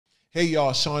Hey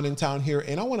y'all, Sean in town here,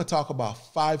 and I want to talk about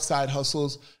 5 side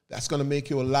hustles that's going to make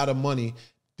you a lot of money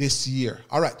this year.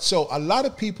 All right, so a lot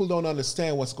of people don't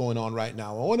understand what's going on right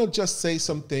now. I want to just say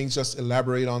some things, just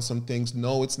elaborate on some things.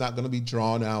 No, it's not going to be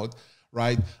drawn out,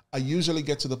 right? I usually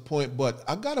get to the point, but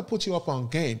I got to put you up on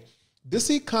game. This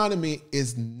economy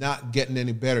is not getting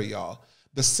any better, y'all.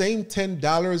 The same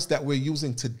 $10 that we're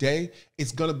using today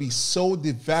is going to be so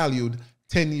devalued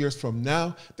 10 years from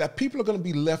now that people are going to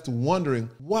be left wondering,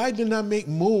 why didn't I make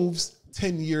moves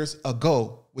 10 years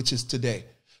ago, which is today?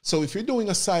 So if you're doing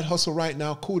a side hustle right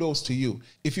now, kudos to you.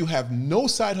 If you have no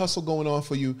side hustle going on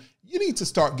for you, you need to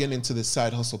start getting into this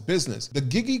side hustle business. The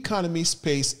gig economy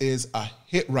space is a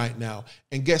hit right now.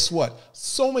 And guess what?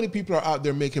 So many people are out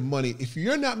there making money. If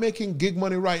you're not making gig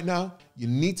money right now, you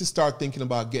need to start thinking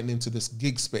about getting into this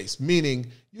gig space, meaning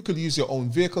you could use your own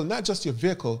vehicle, not just your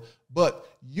vehicle, but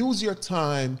use your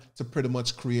time to pretty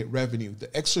much create revenue.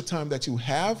 The extra time that you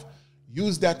have,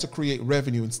 use that to create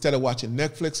revenue. Instead of watching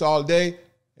Netflix all day,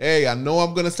 hey, I know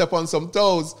I'm going to step on some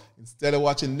toes. Instead of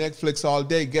watching Netflix all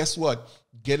day, guess what?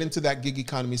 Get into that gig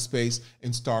economy space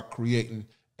and start creating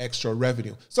extra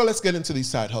revenue. So let's get into these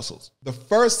side hustles. The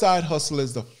first side hustle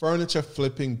is the furniture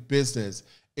flipping business.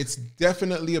 It's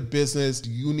definitely a business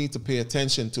you need to pay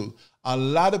attention to. A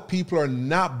lot of people are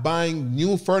not buying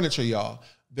new furniture, y'all.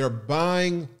 They're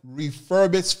buying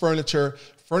refurbished furniture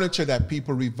that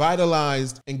people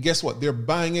revitalized, and guess what? They're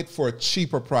buying it for a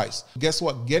cheaper price. Guess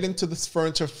what? Get into this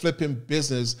furniture flipping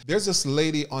business. There's this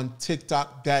lady on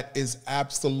TikTok that is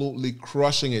absolutely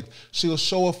crushing it. She'll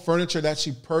show a furniture that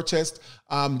she purchased,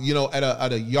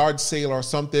 at a yard sale or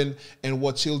something, and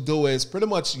what she'll do is pretty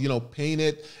much, paint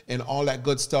it and all that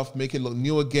good stuff, make it look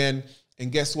new again.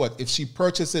 And guess what? If she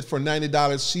purchased it for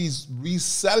 $90, she's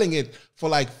reselling it for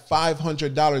like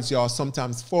 $500, y'all.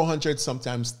 Sometimes $400,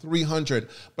 sometimes $300.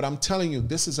 But I'm telling you,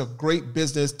 this is a great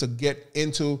business to get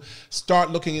into. Start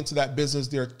looking into that business.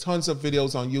 There are tons of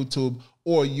videos on YouTube,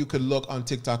 or you could look on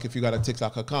TikTok if you got a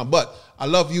TikTok account. But I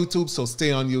love YouTube, so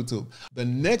stay on YouTube. The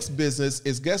next business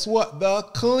is, guess what? The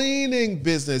cleaning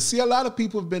business. See, a lot of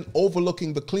people have been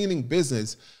overlooking the cleaning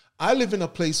business. I live in a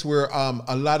place where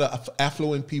a lot of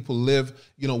affluent people live,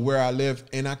 where I live,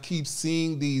 and I keep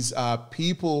seeing these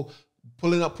people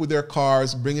pulling up with their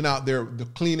cars, bringing out the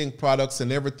cleaning products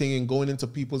and everything and going into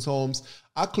people's homes.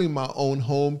 I clean my own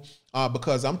home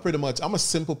because I'm a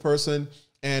simple person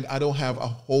and I don't have a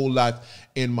whole lot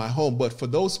in my home. But for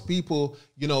those people,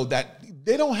 that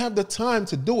they don't have the time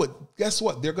to do it, guess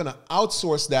what? They're going to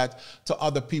outsource that to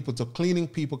other people, to cleaning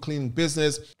people, cleaning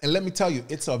business. And let me tell you,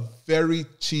 it's a very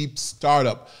cheap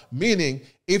startup, meaning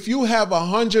if you have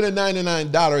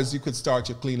 $199, you could start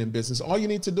your cleaning business. All you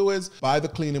need to do is buy the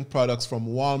cleaning products from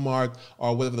Walmart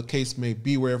or whatever the case may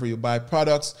be, wherever you buy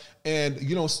products, and,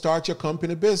 start your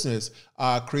company business.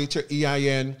 Create your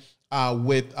EIN.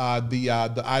 With the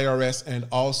IRS, and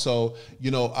also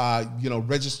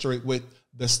register it with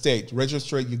the state.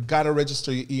 You gotta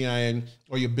register your EIN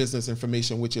or your business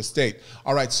information with your state.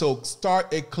 All right, so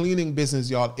start a cleaning business,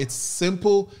 y'all. It's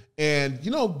simple, and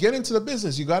get into the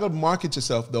business. You gotta market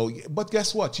yourself though. But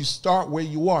guess what? You start where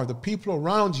you are. The people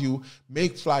around you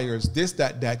make flyers, this,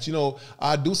 that.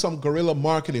 Do some guerrilla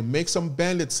marketing, make some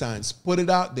bandit signs, put it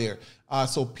out there.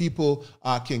 So people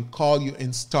can call you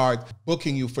and start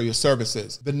booking you for your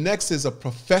services. The next is a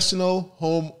professional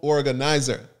home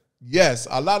organizer. Yes,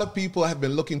 a lot of people have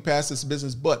been looking past this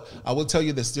business, but I will tell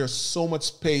you this, there's so much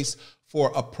space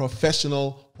for a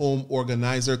professional home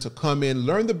organizer to come in,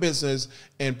 learn the business,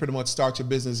 and pretty much start your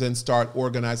business and start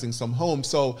organizing some homes.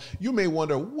 So you may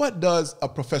wonder, what does a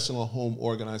professional home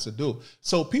organizer do?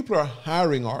 So people are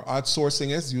hiring or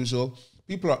outsourcing as usual.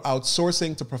 People are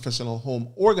outsourcing to professional home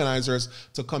organizers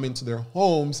to come into their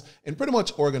homes and pretty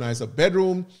much organize a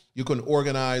bedroom. You can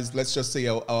organize, let's just say,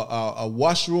 a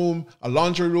washroom, a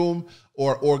laundry room,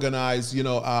 or organize,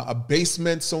 a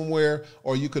basement somewhere,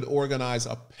 or you could organize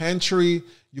a pantry.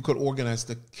 You could organize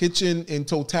the kitchen in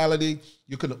totality.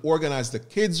 You could organize the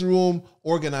kids' room,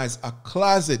 organize a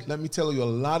closet. Let me tell you, a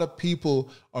lot of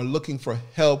people are looking for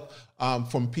help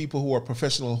from people who are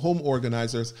professional home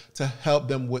organizers to help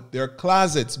them with their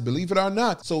closets, believe it or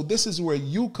not. So this is where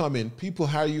you come in. People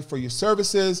hire you for your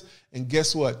services, and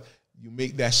guess what? You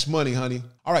make that shmoney, honey.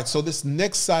 All right, so this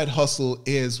next side hustle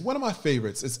is one of my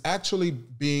favorites. It's actually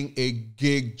being a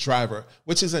gig driver,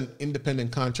 which is an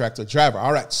independent contractor driver.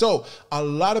 All right, so a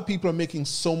lot of people are making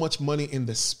so much money in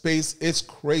the space. It's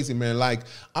crazy, man. Like,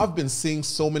 I've been seeing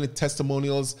so many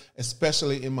testimonials,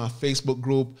 especially in my Facebook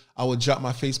group. I will drop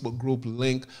my Facebook group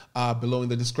link below in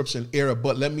the description area.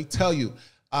 But let me tell you,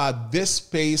 this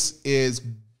space is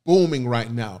booming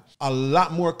right now. A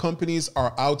lot more companies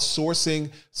are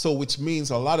outsourcing, so which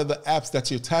means a lot of the apps that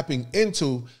you're tapping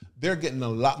into, they're getting a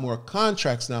lot more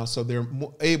contracts now, so they're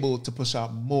able to push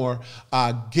out more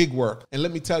gig work. And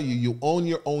let me tell you, you own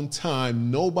your own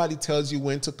time. Nobody tells you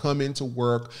when to come into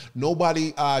work.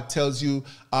 Nobody tells you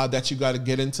that you got to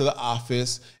get into the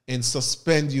office and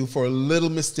suspend you for a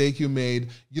little mistake you made.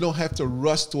 You don't have to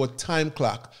rush to a time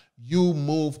clock. You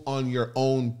move on your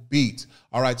own beat.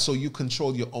 All right, so you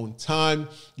control your own time,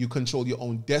 you control your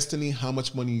own destiny, how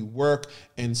much money you work,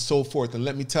 and so forth. And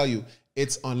let me tell you,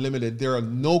 it's unlimited. There are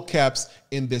no caps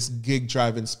in this gig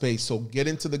driving space. So get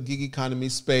into the gig economy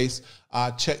space.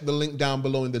 Check the link down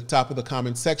below in the top of the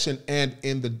comment section and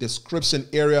in the description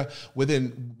area.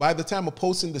 By the time of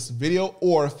posting this video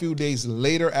or a few days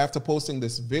later after posting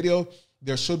this video,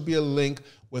 there should be a link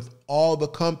with all the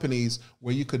companies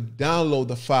where you could download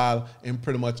the file and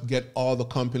pretty much get all the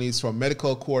companies from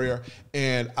medical courier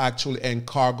and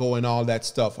cargo and all that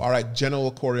stuff. All right,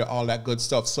 general courier, all that good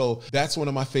stuff. So that's one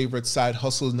of my favorite side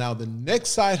hustles. Now, the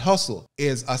next side hustle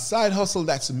is a side hustle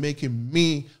that's making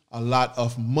me a lot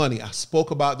of money. I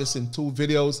spoke about this in 2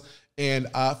 videos, and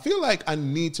I feel like I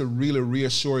need to really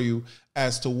reassure you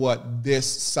as to what this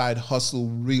side hustle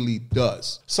really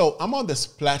does. So I'm on this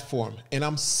platform and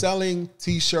I'm selling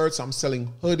t-shirts, I'm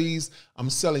selling hoodies, I'm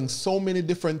selling so many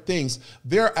different things.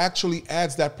 There are actually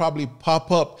ads that probably pop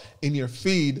up in your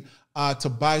feed to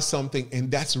buy something,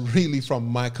 and that's really from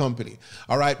my company.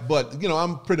 All right, but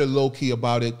I'm pretty low key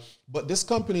about it. But this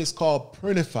company is called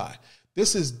Printify.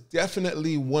 This is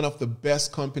definitely one of the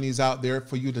best companies out there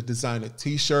for you to design a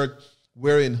t-shirt.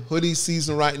 We're in hoodie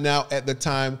season right now at the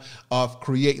time of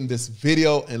creating this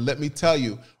video. And let me tell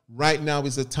you, right now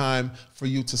is the time for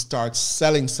you to start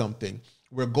selling something.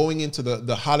 We're going into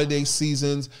the holiday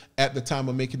seasons at the time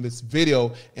of making this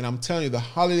video. And I'm telling you, the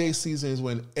holiday season is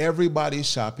when everybody's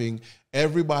shopping,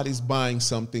 everybody's buying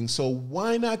something. So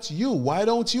why not you? Why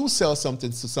don't you sell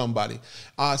something to somebody?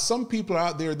 Some people are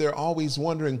out there, they're always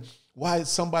wondering, why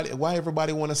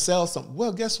everybody want to sell something?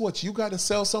 Well, guess what? You got to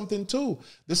sell something too.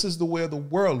 This is the way of the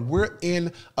world. We're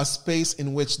in a space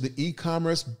in which the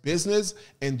e-commerce business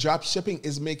and drop shipping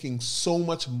is making so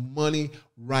much money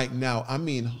right now. I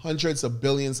mean, hundreds of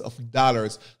billions of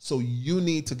dollars. So you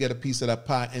need to get a piece of that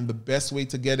pie. And the best way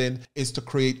to get in is to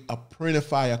create a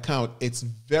Printify account. It's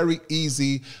very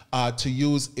easy to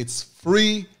use. It's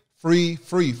free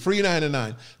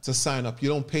 99 to sign up. You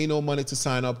don't pay no money to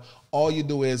sign up. All you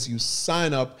do is you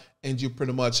sign up and you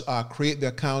pretty much create the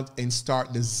account and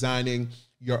start designing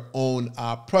your own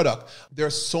product. There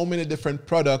are so many different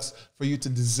products for you to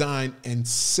design and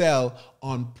sell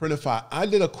on Printify. I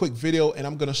did a quick video and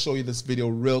I'm going to show you this video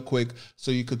real quick so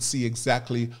you could see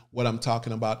exactly what I'm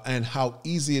talking about and how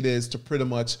easy it is to pretty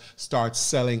much start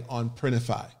selling on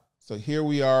Printify. So here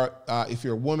we are. If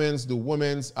you're women's, do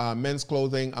women's, men's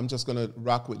clothing. I'm just going to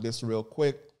rock with this real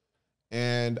quick.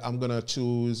 And I'm going to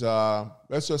choose,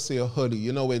 let's just say a hoodie.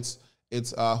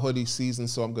 It's hoodie season,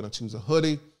 so I'm going to choose a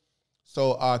hoodie.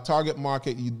 So target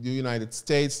market, the United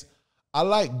States. I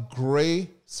like gray,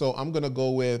 so I'm going to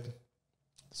go with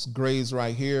this grays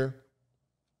right here.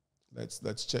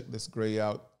 Let's check this gray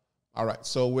out. All right,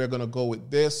 so we're going to go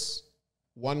with this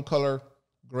one color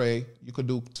gray. You could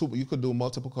do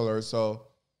multiple colors. So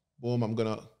boom, I'm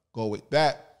going to go with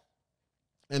that.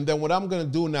 And then what I'm going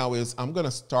to do now is I'm going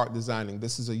to start designing.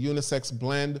 This is a unisex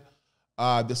blend.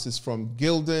 This is from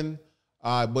Gildan.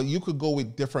 But you could go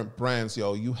with different brands,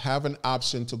 yo. You have an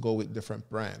option to go with different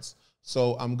brands.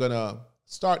 So I'm going to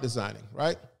start designing,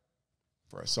 right?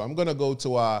 First. So I'm going to go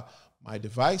to my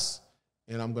device,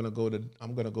 and I'm going to go to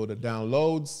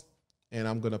downloads, and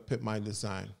I'm going to pick my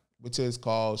design, which is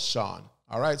called Sean.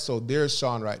 All right? So there's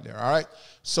Sean right there. All right?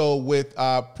 So with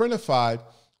Printify,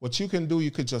 what you can do,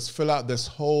 you could just fill out this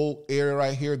whole area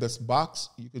right here, this box.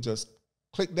 You could just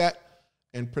click that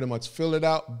and pretty much fill it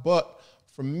out. But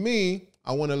for me,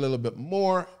 I want a little bit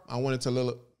more. I want it a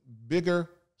little bigger.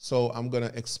 So I'm going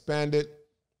to expand it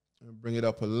and bring it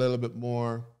up a little bit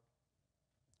more,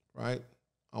 right?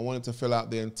 I want it to fill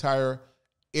out the entire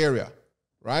area,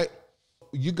 right?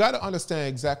 You got to understand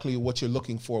exactly what you're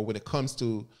looking for when it comes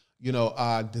to,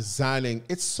 designing.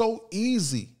 It's so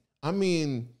easy. I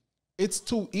mean, it's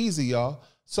too easy, y'all.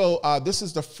 So this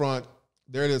is the front.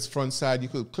 There it is, front side. You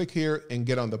could click here and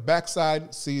get on the back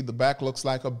side. See, the back looks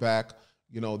like a back.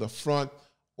 The front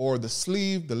or the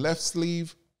sleeve, the left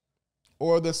sleeve,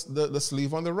 or the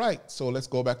sleeve on the right. So let's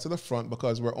go back to the front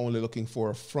because we're only looking for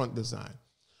a front design.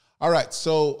 All right,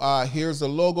 so here's the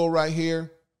logo right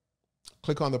here.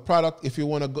 Click on the product. If you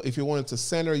want it to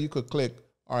center, you could click.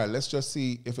 All right, let's just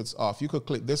see if it's off. You could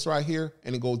click this right here,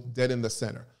 and it goes dead in the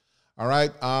center. All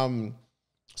right.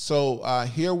 So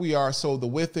here we are. So the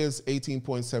width is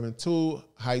 18.72,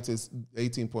 height is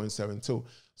 18.72.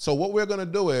 So what we're going to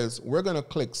do is we're going to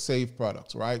click Save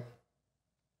Products, right?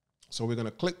 So we're going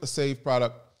to click the Save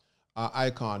Product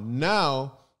icon.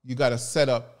 Now you got to set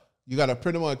up, you got to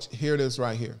pretty much, here it is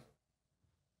right here.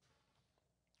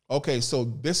 Okay, so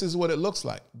this is what it looks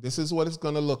like. This is what it's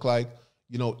going to look like,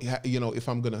 you know, if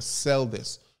I'm going to sell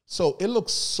this. So it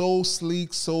looks so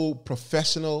sleek, so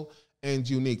professional and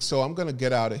unique. So I'm going to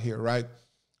get out of here, right?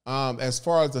 As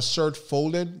far as the shirt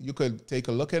folded, you could take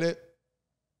a look at it.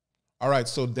 All right,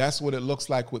 so that's what it looks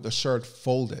like with the shirt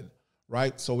folded,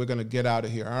 right? So we're going to get out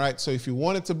of here. All right, so if you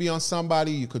want it to be on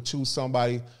somebody, you could choose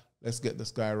somebody. Let's get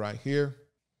this guy right here.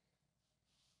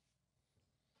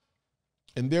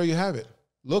 And there you have it.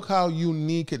 Look how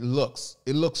unique it looks.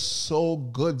 It looks so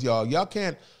good, y'all. Y'all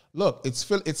can't, look,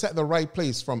 it's at the right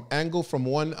place from angle from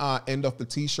one end of the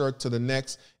t-shirt to the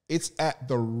next. It's at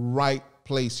the right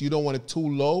place. You don't want it too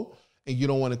low and you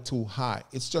don't want it too high.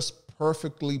 It's just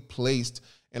perfectly placed.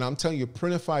 And I'm telling you,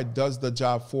 Printify does the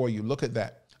job for you. Look at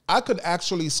that. I could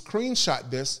actually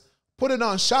screenshot this, put it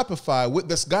on Shopify with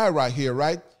this guy right here,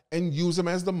 right? And use him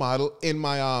as the model in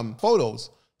my photos.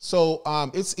 So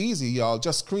it's easy, y'all.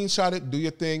 Just screenshot it, do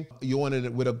your thing. You wanted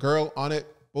it with a girl on it,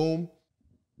 boom.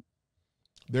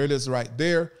 There it is right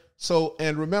there. So,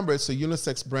 and remember, it's a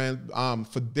unisex brand.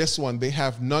 For this one, they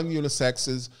have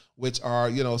non-unisexes, which are,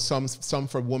 you know, some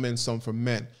for women, some for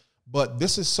men. But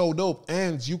this is so dope,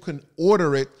 and you can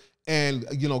order it and,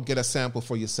 you know, get a sample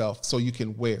for yourself so you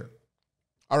can wear.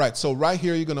 All right, so right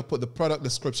here, you're gonna put the product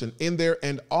description in there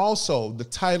and also the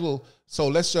title. So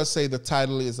let's just say the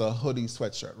title is a hoodie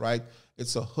sweatshirt, right?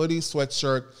 It's a hoodie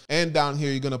sweatshirt. And down here,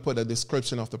 you're gonna put a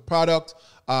description of the product.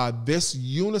 This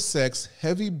unisex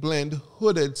heavy blend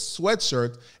hooded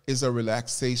sweatshirt is a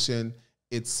relaxation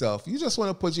itself. You just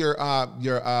wanna put your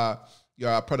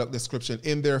product description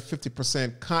in there.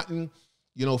 50% cotton,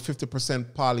 you know,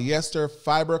 50% polyester.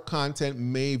 Fiber content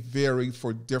may vary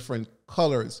for different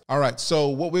colors. All right, so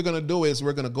what we're gonna do is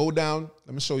we're gonna go down.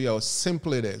 Let me show you how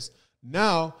simple it is.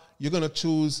 Now you're gonna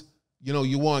choose, you know,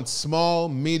 you want small,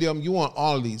 medium, you want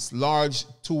all these, large,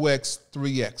 2X,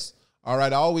 3X. All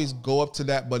right, I always go up to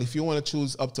that, but if you wanna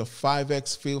choose up to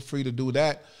 5X, feel free to do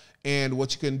that. And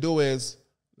what you can do is,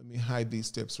 let me hide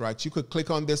these tips, right? You could click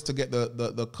on this to get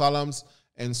the columns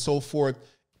and so forth.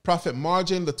 Profit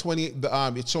margin, it's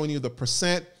showing you the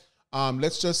percent.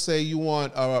 Let's just say you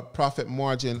want a profit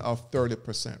margin of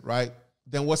 30%, right?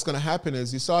 Then what's gonna happen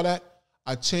is, you saw that?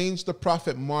 I changed the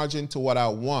profit margin to what I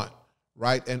want,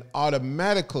 right? And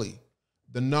automatically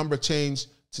the number changed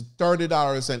to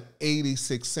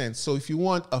 $30.86. So if you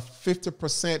want a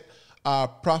 50%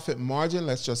 profit margin,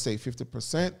 let's just say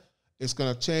 50%, it's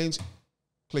gonna change.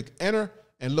 Click enter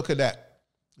and look at that.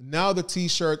 Now the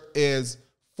t-shirt is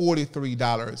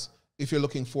 $43 if you're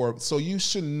looking for. So you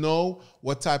should know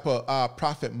what type of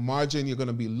profit margin you're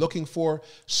gonna be looking for.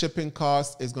 Shipping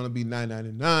cost is gonna be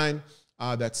 $9.99.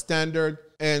 That's standard.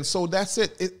 And so that's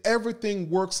it. Everything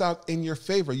works out in your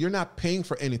favor. You're not paying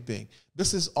for anything.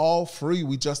 This is all free.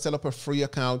 We just set up a free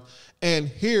account. And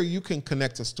here you can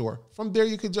connect a store. From there,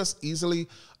 you can just easily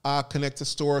connect a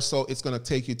store. So it's going to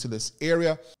take you to this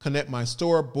area. Connect my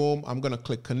store. Boom. I'm going to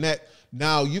click connect.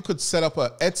 Now you could set up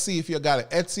a Etsy. If you got an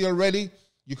Etsy already,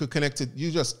 you could connect it. You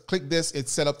just click this.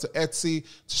 It's set up to Etsy,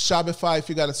 to Shopify. If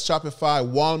you got a Shopify,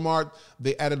 Walmart,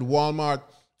 they added Walmart.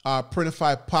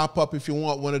 Printify pop-up, if you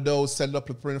want one of those, set it up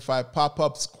to Printify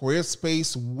pop-up.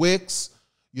 Squarespace, Wix,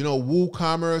 you know,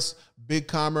 WooCommerce,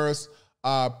 BigCommerce,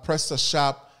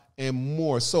 PrestaShop, and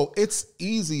more. So it's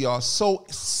easy, y'all. So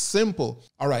simple.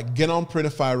 All right, get on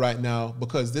Printify right now,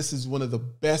 because this is one of the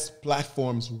best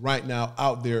platforms right now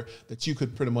out there that you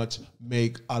could pretty much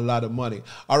make a lot of money.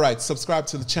 All right, subscribe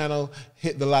to the channel,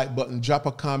 hit the like button, drop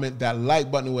a comment. That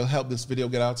like button will help this video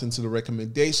get out into the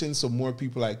recommendations so more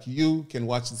people like you can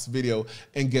watch this video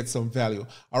and get some value.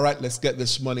 All right, let's get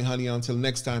this money, honey. Until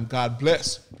next time, God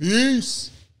bless.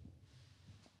 Peace.